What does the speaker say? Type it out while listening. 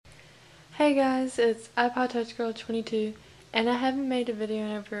Hey guys, it's iPod Touch Girl 22, and I haven't made a video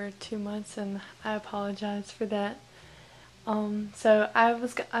in over 2 months, and I apologize for that. So I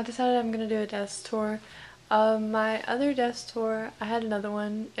decided I'm gonna do a desk tour. My other desk tour, I had another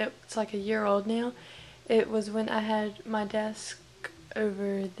one. It's like a year old now. It was when I had my desk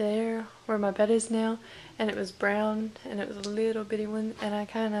over there where my bed is now, and it was brown, and it was a little bitty one, and I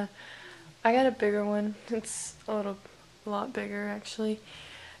got a bigger one. It's a lot bigger actually.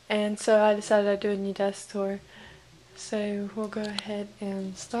 And so I decided I'd do a new desk tour. So we'll go ahead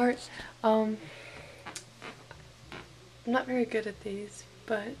and start. I'm not very good at these,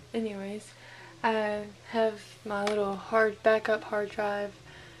 but anyways, I have my little backup hard drive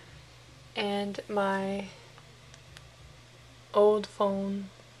and my old phone.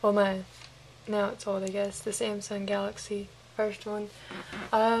 Well, now it's old, I guess. The Samsung Galaxy first one.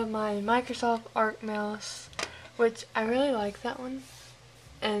 My Microsoft Arc mouse, which I really like that one.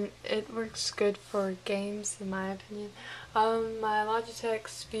 And it works good for games, in my opinion. My Logitech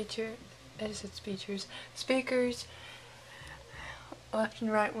speakers, left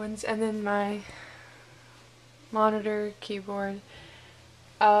and right ones, and then my monitor, keyboard.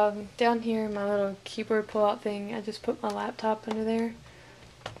 Down here, my little keyboard pull-out thing, I just put my laptop under there.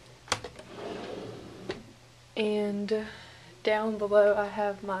 And down below, I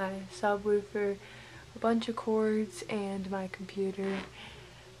have my subwoofer, a bunch of cords, and my computer.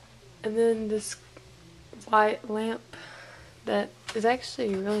 And then this white lamp that is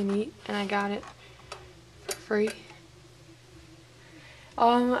actually really neat, and I got it for free.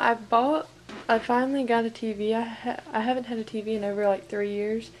 I finally got a TV. I haven't had a TV in over like 3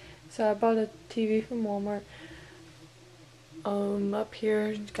 years, so I bought a TV from Walmart. Up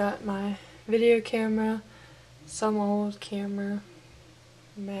here got my video camera, some old camera,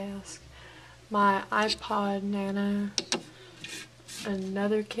 mask, my iPod Nano,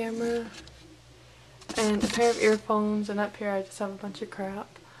 another camera, and a pair of earphones, and up here I just have a bunch of crap.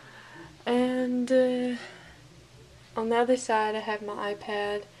 And on the other side I have my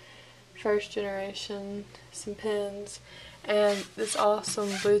iPad, first generation, some pens, and this awesome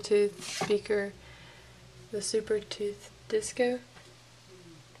Bluetooth speaker, the SuperTooth Disco.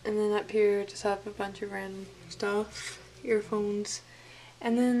 And then up here I just have a bunch of random stuff, earphones.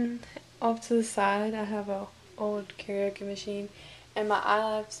 And then off to the side I have a old karaoke machine and my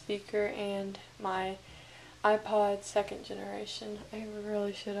iLive speaker and my iPod second generation. I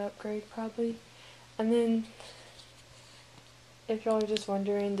really should upgrade probably. And then, if y'all are just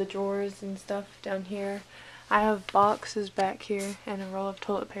wondering, the drawers and stuff down here, I have boxes back here and a roll of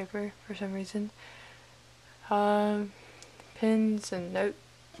toilet paper for some reason. Pens and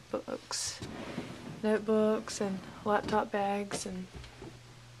notebooks and laptop bags and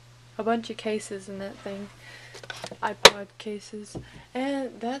a bunch of cases in that thing. iPod cases.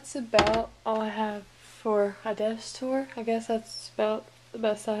 And that's about all I have for a desk tour. I guess that's about the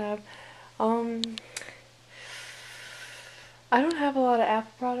best I have. I don't have a lot of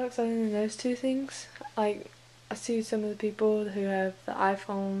Apple products other than those two things. Like, I see some of the people who have the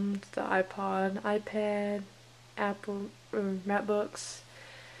iPhones, the iPod, iPad, Apple MacBooks.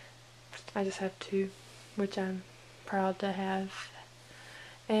 I just have two, which I'm proud to have.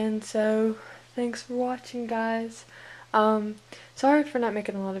 And so, thanks for watching, guys. Sorry for not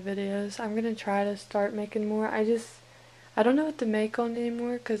making a lot of videos. I'm gonna try to start making more. I don't know what to make on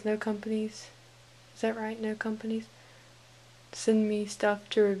anymore, because no companies, is that right? No companies send me stuff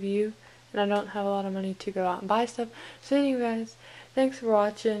to review, and I don't have a lot of money to go out and buy stuff. So anyways, thanks for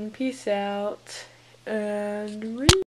watching. Peace out, and